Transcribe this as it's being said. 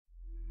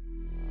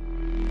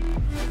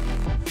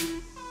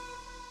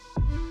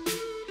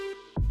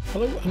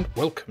Hello and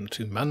welcome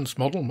to Man's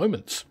Model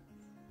Moments.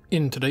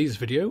 In today's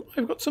video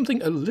I've got something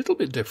a little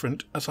bit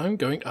different as I'm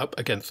going up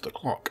against the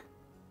clock.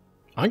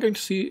 I'm going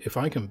to see if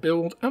I can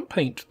build and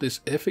paint this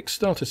Airfix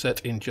starter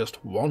set in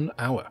just 1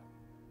 hour.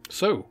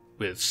 So,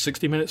 with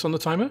 60 minutes on the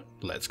timer,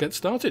 let's get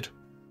started.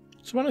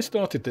 So when I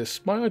started this,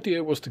 my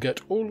idea was to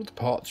get all of the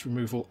parts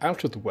removal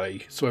out of the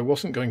way so I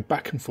wasn't going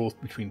back and forth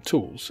between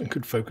tools and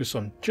could focus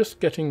on just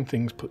getting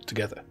things put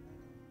together.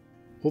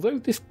 Although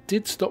this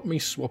did stop me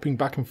swapping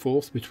back and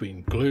forth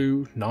between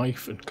glue,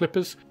 knife and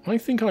clippers, I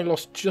think I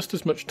lost just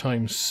as much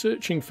time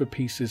searching for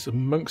pieces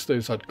amongst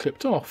those I'd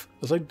clipped off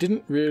as I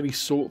didn't really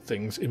sort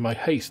things in my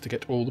haste to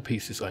get all the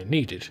pieces I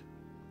needed.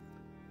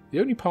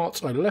 The only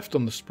parts I left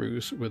on the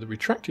sprues were the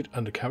retracted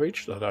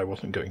undercarriage that I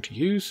wasn't going to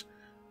use,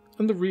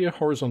 and the rear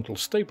horizontal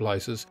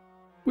stabilisers,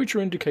 which are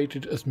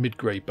indicated as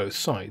mid-grey both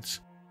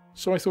sides,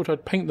 so I thought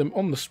I'd paint them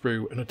on the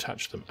sprue and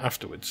attach them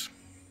afterwards.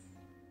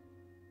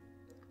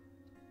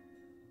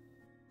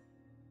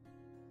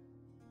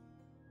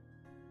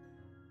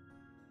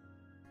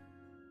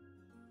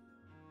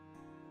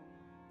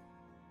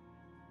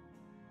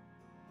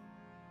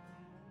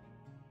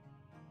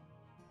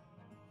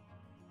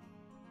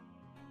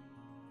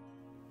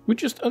 With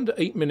just under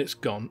 8 minutes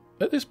gone,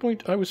 at this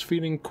point I was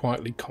feeling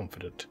quietly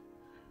confident.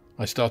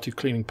 I started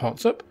cleaning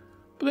parts up,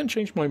 but then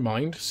changed my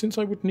mind since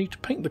I would need to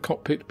paint the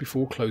cockpit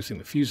before closing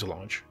the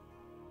fuselage.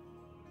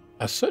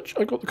 As such,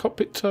 I got the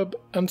cockpit tub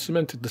and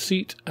cemented the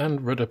seat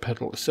and rudder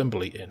pedal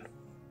assembly in.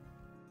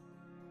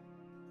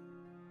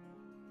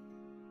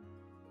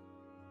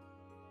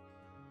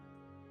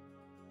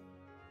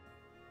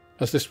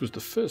 As this was the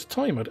first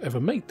time I'd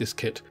ever made this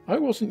kit, I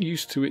wasn't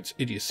used to its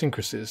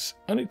idiosyncrasies,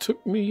 and it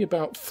took me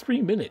about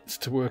 3 minutes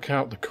to work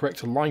out the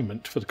correct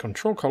alignment for the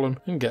control column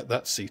and get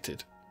that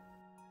seated.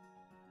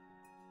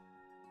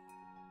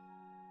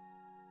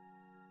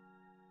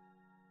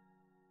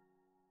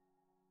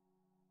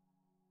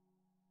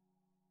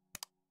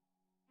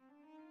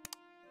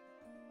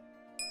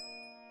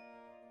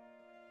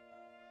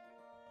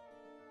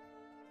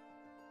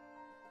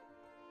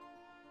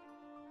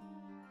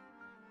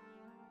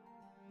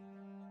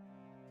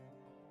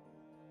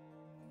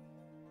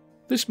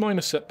 This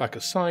minor setback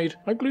aside,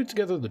 I glued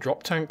together the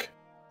drop tank,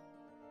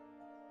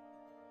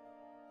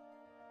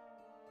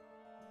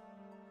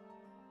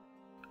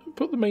 and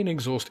put the main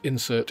exhaust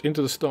insert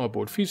into the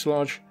starboard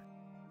fuselage,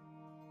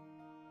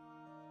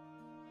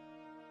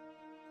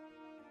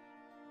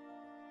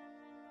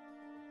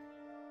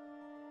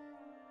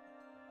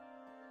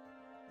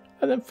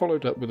 and then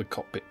followed up with a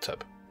cockpit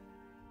tub.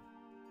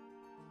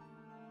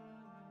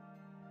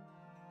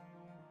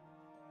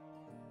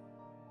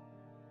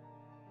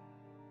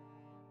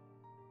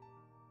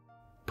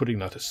 Putting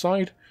that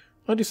aside,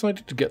 I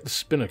decided to get the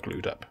spinner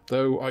glued up,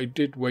 though I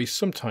did waste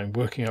some time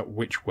working out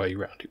which way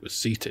round it was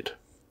seated.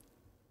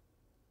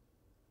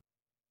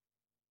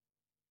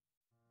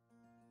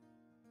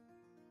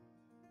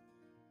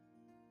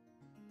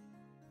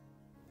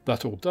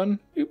 That all done,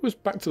 it was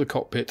back to the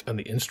cockpit and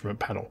the instrument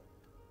panel.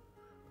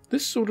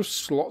 This sort of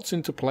slots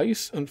into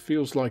place and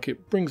feels like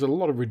it brings a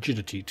lot of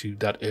rigidity to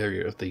that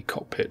area of the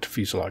cockpit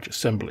fuselage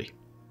assembly.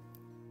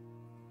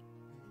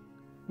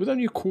 With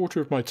only a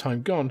quarter of my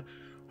time gone,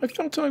 I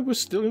felt I was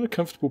still in a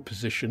comfortable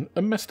position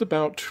and messed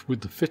about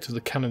with the fit of the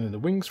cannon in the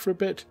wings for a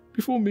bit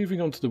before moving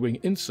on to the wing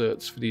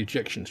inserts for the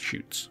ejection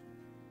chutes.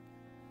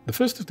 The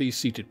first of these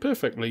seated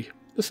perfectly,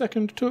 the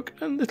second took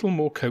a little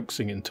more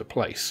coaxing into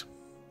place.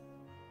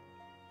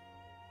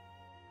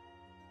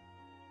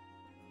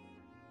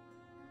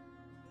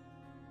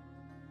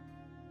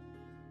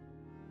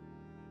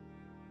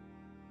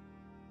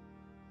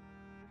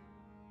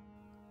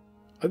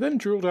 I then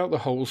drilled out the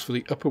holes for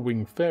the upper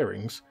wing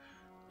fairings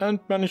and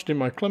managed in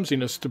my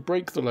clumsiness to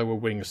break the lower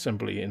wing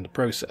assembly in the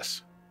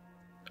process.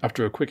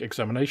 After a quick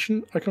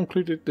examination, I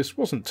concluded this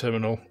wasn't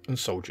terminal and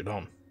soldiered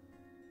on.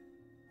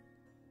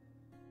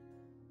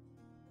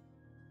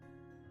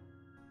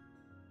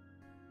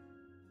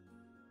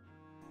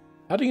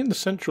 Adding in the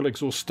central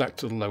exhaust stack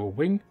to the lower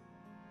wing,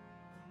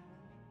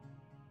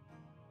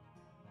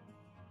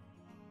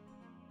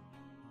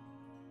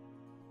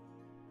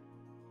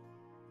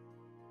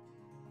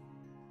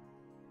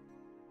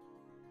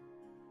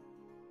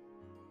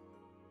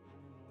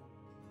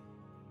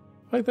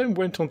 I then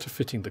went on to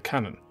fitting the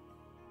cannon.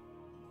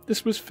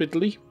 This was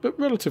fiddly, but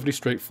relatively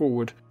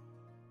straightforward.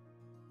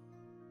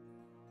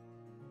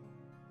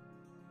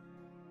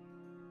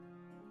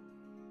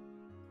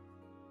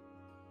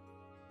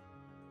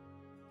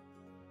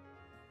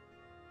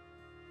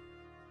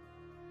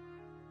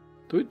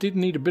 Though it did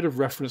need a bit of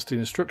reference to the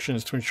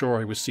instructions to ensure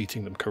I was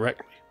seating them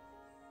correctly.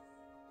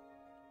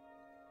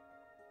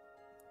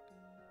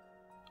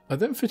 I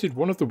then fitted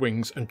one of the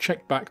wings and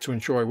checked back to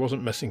ensure I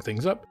wasn't messing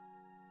things up,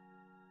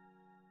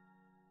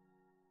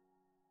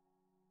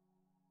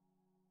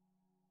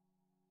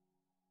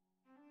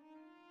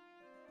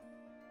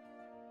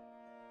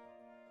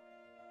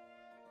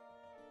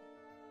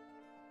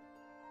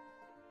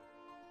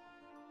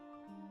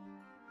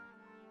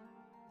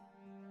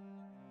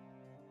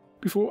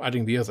 before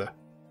adding the other.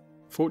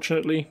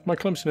 Fortunately, my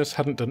clumsiness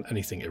hadn't done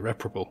anything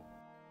irreparable.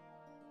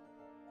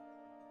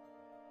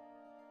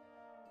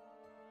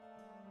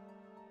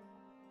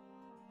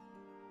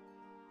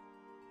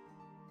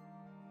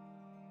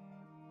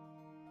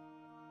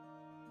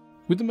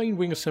 With the main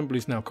wing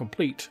assemblies now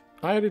complete,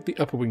 I added the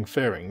upper wing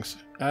fairings,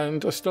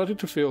 and I started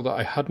to feel that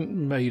I hadn't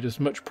made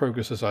as much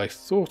progress as I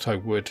thought I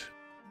would.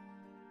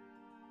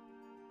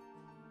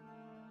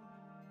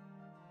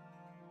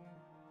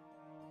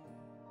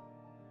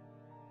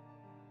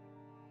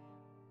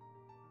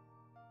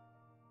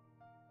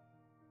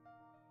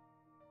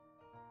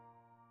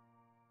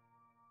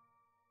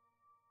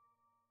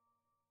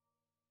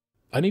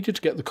 I needed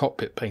to get the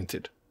cockpit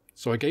painted,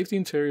 so I gave the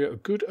interior a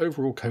good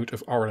overall coat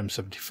of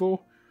RLM74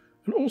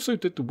 and also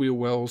did the wheel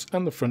wells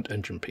and the front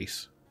engine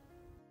piece.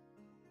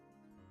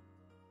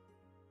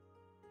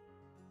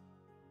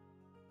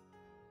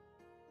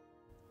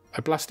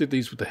 I blasted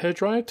these with the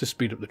hairdryer to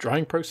speed up the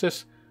drying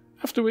process,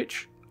 after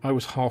which I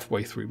was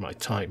halfway through my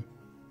time.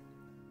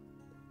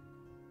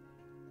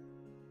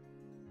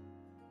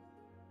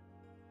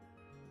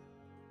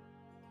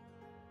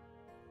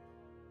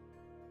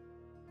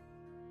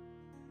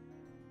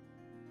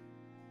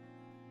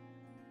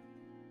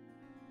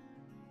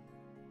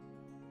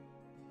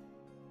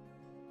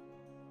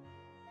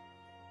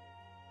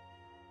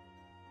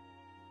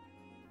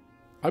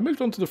 I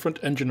moved on to the front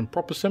engine and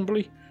prop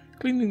assembly,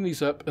 cleaning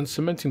these up and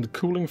cementing the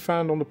cooling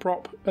fan on the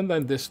prop, and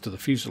then this to the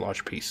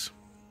fuselage piece.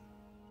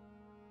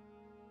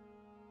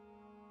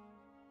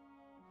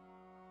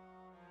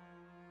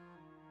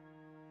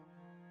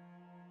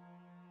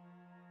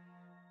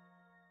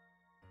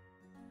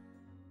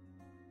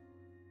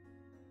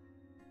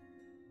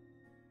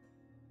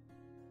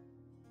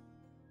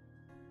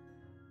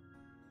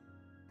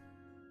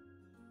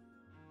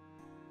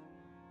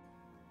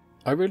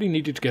 I really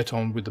needed to get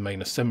on with the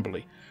main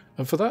assembly,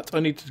 and for that I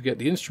needed to get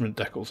the instrument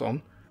decals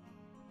on,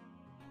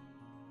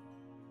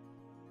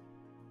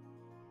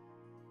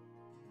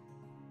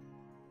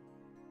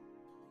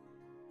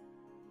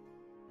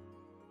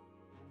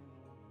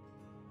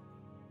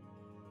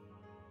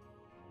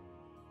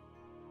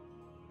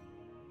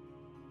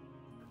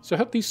 so I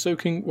had these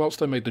soaking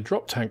whilst I made the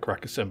drop tank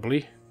rack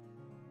assembly,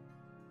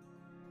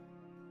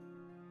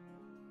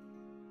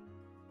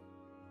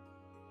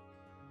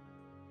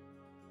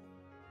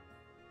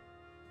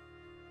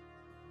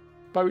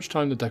 by which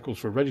time the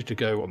decals were ready to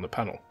go on the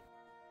panel.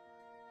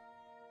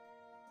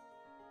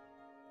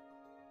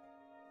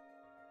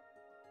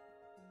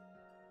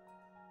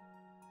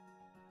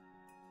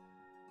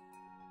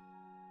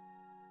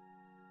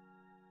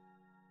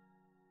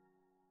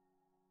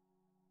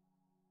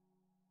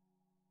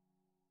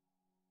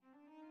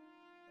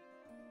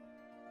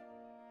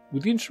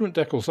 With the instrument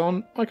decals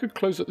on, I could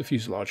close up the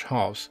fuselage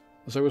halves,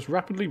 as I was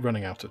rapidly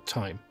running out of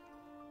time.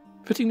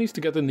 Fitting these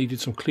together needed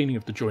some cleaning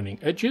of the joining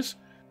edges,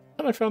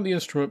 and I found the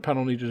instrument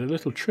panel needed a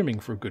little trimming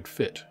for a good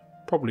fit,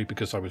 probably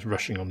because I was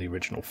rushing on the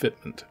original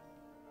fitment.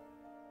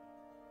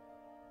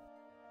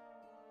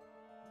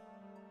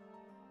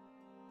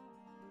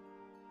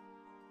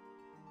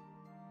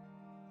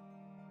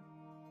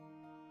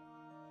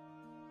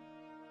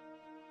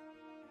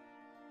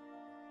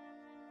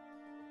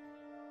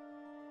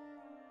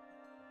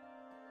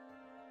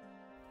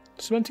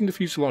 Cementing the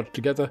fuselage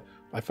together,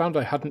 I found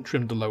I hadn't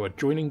trimmed the lower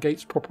joining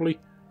gates properly,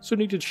 so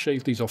needed to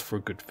shave these off for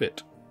a good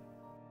fit.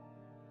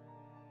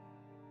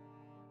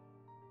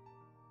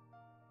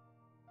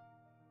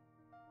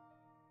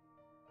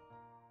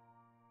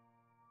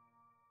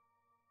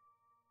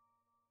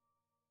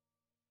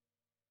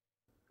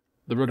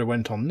 The rudder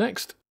went on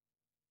next,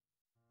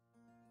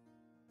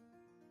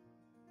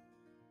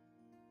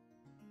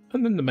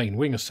 and then the main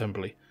wing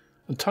assembly,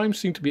 and time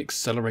seemed to be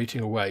accelerating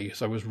away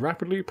as I was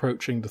rapidly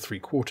approaching the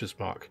 3/4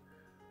 mark.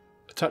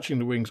 Attaching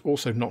the wings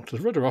also knocked the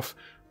rudder off,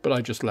 but I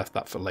just left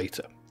that for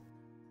later.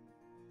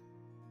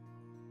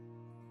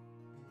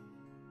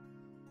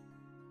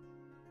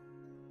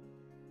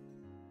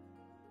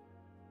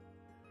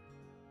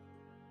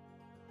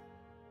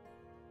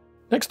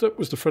 Next up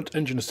was the front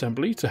engine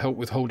assembly to help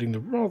with holding the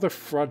rather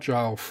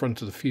fragile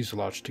front of the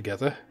fuselage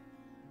together.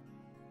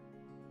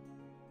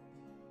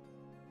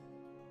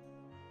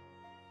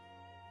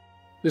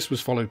 This was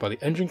followed by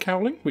the engine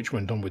cowling, which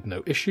went on with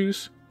no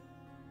issues.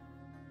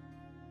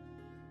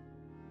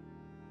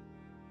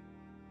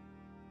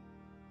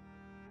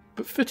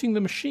 But fitting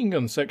the machine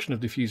gun section of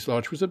the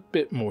fuselage was a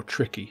bit more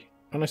tricky,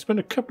 and I spent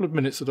a couple of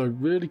minutes that I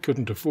really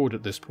couldn't afford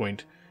at this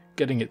point,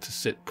 getting it to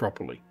sit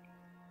properly.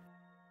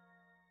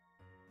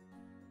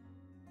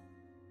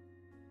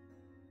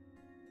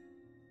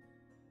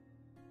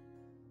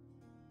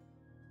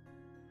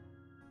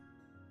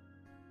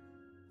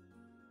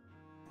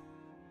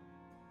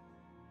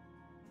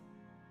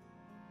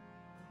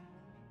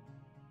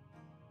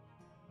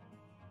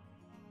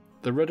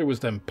 The rudder was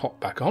then popped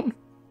back on.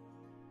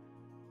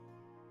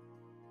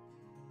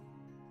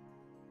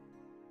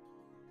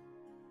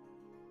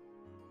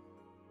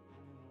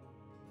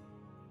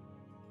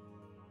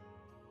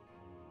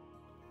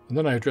 And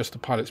then I addressed the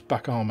pilot's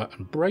back armour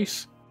and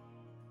brace.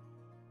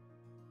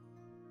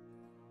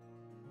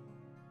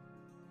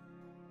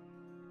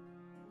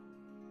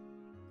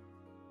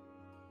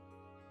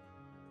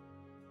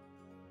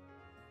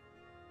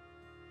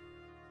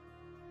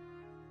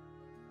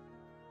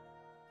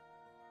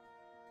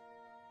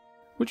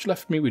 which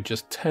left me with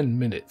just 10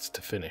 minutes to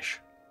finish.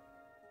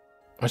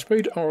 I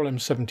sprayed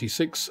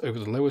RLM76 over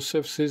the lower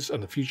surfaces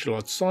and the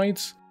fuselage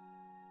sides,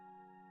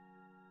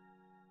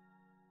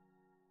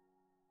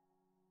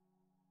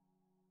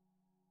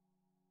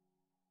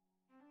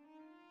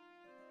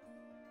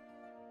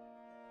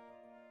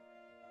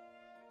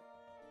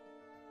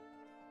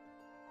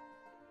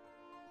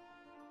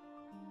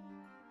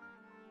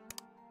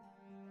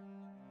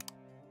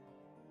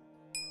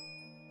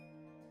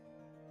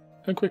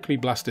 and quickly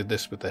blasted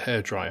this with the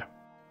hairdryer.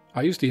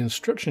 I used the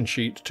instruction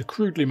sheet to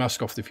crudely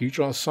mask off the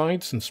fuselage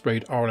sides and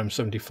sprayed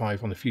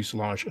RLM75 on the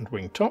fuselage and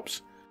wing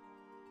tops.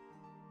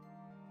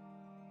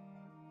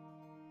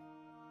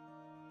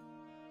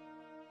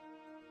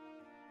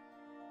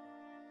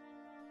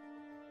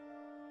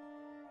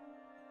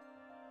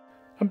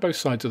 And both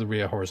sides of the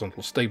rear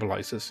horizontal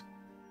stabilisers.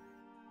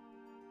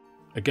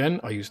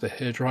 Again, I used the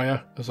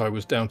hairdryer as I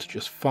was down to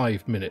just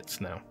 5 minutes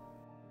now.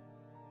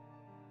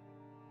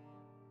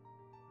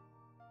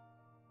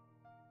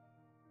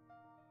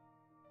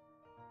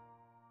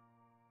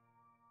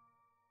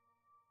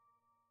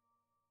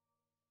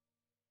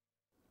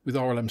 With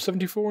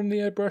RLM74 in the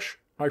airbrush,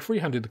 I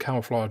freehanded the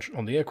camouflage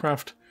on the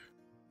aircraft,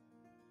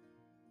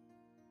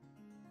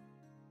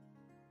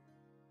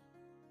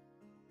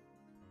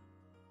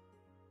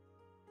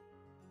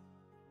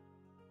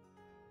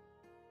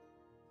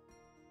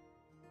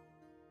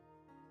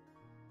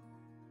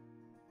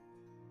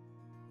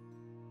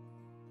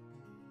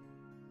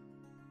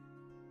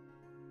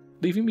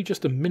 leaving me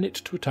just a minute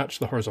to attach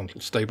the horizontal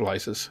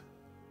stabilisers.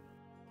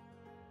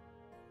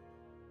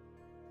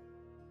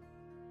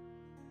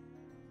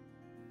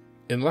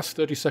 In the last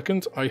 30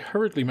 seconds, I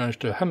hurriedly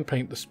managed to hand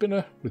paint the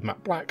spinner with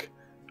matte black,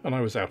 and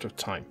I was out of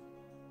time.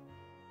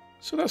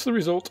 So that's the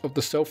result of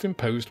the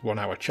self-imposed 1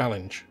 hour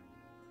challenge.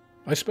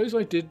 I suppose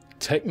I did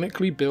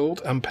technically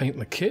build and paint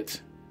the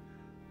kit,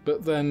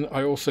 but then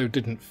I also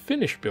didn't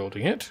finish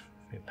building it.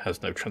 It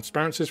has no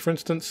transparencies, for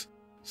instance,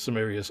 some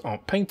areas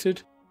aren't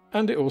painted,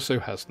 and it also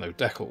has no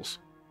decals.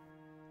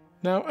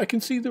 Now, I can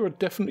see there are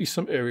definitely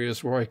some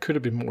areas where I could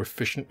have been more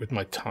efficient with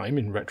my time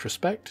in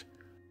retrospect.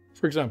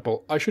 For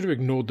example, I should have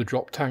ignored the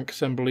drop tank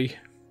assembly,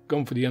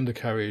 gone for the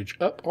undercarriage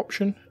up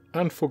option,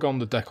 and forgone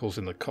the decals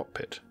in the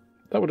cockpit.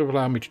 That would have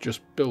allowed me to just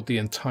build the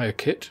entire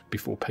kit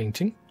before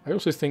painting. I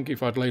also think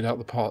if I'd laid out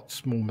the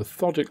parts more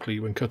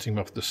methodically when cutting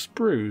off the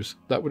sprues,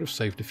 that would have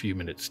saved a few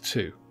minutes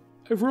too.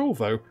 Overall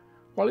though,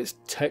 while it's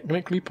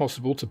technically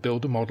possible to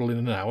build a model in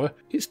an hour,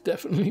 it's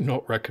definitely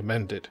not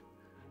recommended.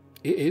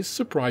 It is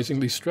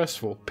surprisingly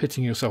stressful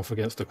pitting yourself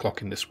against the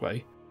clock in this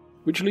way,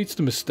 which leads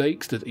to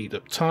mistakes that eat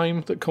up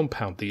time that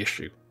compound the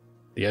issue.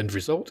 The end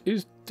result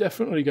is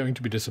definitely going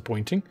to be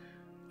disappointing,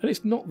 and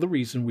it's not the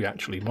reason we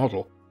actually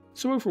model.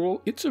 So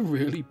overall, it's a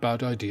really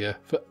bad idea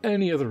for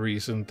any other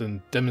reason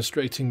than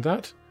demonstrating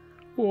that,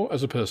 or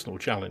as a personal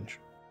challenge.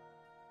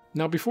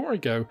 Now before I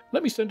go,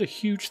 let me send a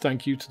huge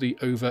thank you to the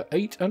over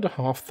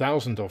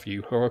 8,500 of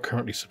you who are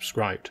currently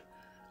subscribed,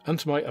 and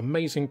to my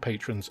amazing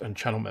patrons and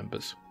channel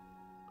members.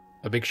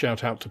 A big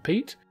shout out to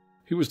Pete,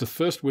 who was the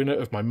first winner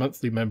of my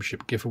monthly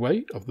membership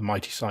giveaway of the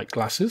Mighty Sight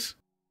glasses.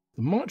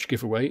 The March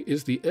giveaway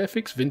is the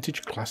Airfix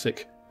Vintage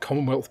Classic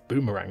Commonwealth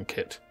Boomerang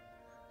Kit,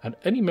 and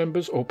any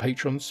members or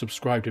patrons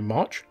subscribed in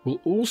March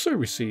will also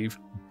receive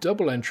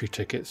double entry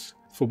tickets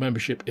for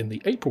membership in the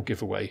April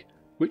giveaway,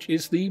 which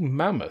is the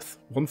Mammoth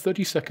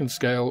 1/32nd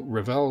scale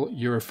Revell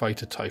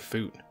Eurofighter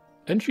Typhoon.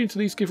 Entry into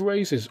these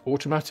giveaways is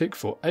automatic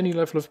for any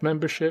level of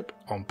membership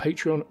on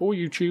Patreon or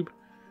YouTube,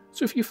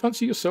 so if you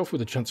fancy yourself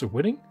with a chance of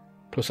winning,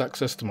 plus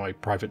access to my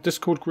private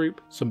Discord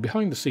group, some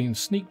behind the scenes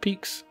sneak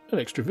peeks, and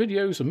extra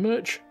videos and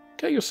merch,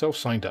 get yourself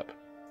signed up.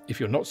 If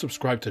you're not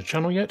subscribed to the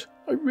channel yet,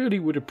 I really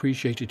would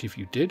appreciate it if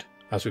you did.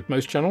 As with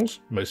most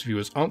channels, most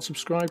viewers aren't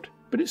subscribed,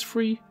 but it's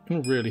free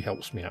and really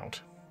helps me out.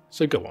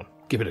 So go on,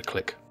 give it a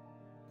click.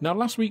 Now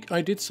last week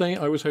I did say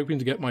I was hoping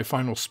to get my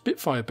final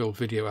Spitfire build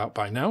video out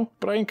by now,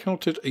 but I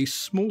encountered a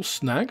small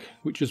snag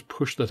which has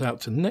pushed that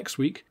out to next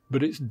week,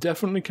 but it's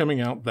definitely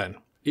coming out then.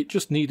 It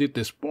just needed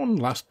this one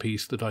last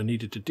piece that I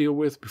needed to deal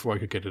with before I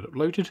could get it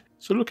uploaded,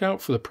 so look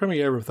out for the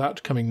premiere of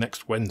that coming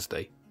next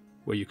Wednesday,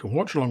 where you can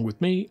watch along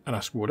with me and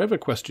ask whatever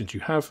questions you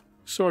have,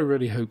 so I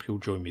really hope you'll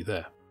join me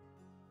there.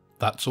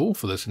 That's all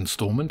for this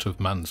instalment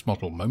of Man's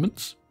Model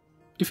Moments.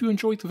 If you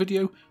enjoyed the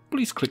video,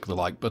 please click the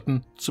like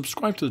button,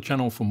 subscribe to the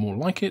channel for more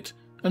like it,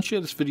 and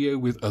share this video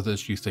with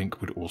others you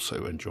think would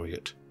also enjoy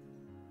it.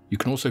 You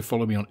can also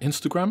follow me on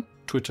Instagram,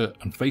 Twitter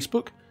and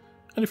Facebook,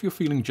 and if you're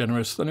feeling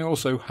generous, then I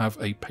also have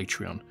a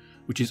Patreon,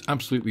 which is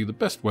absolutely the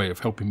best way of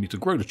helping me to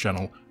grow the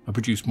channel and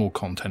produce more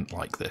content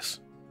like this.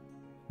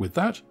 With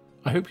that,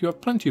 I hope you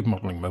have plenty of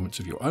modelling moments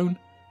of your own,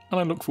 and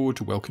I look forward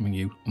to welcoming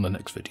you on the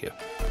next video.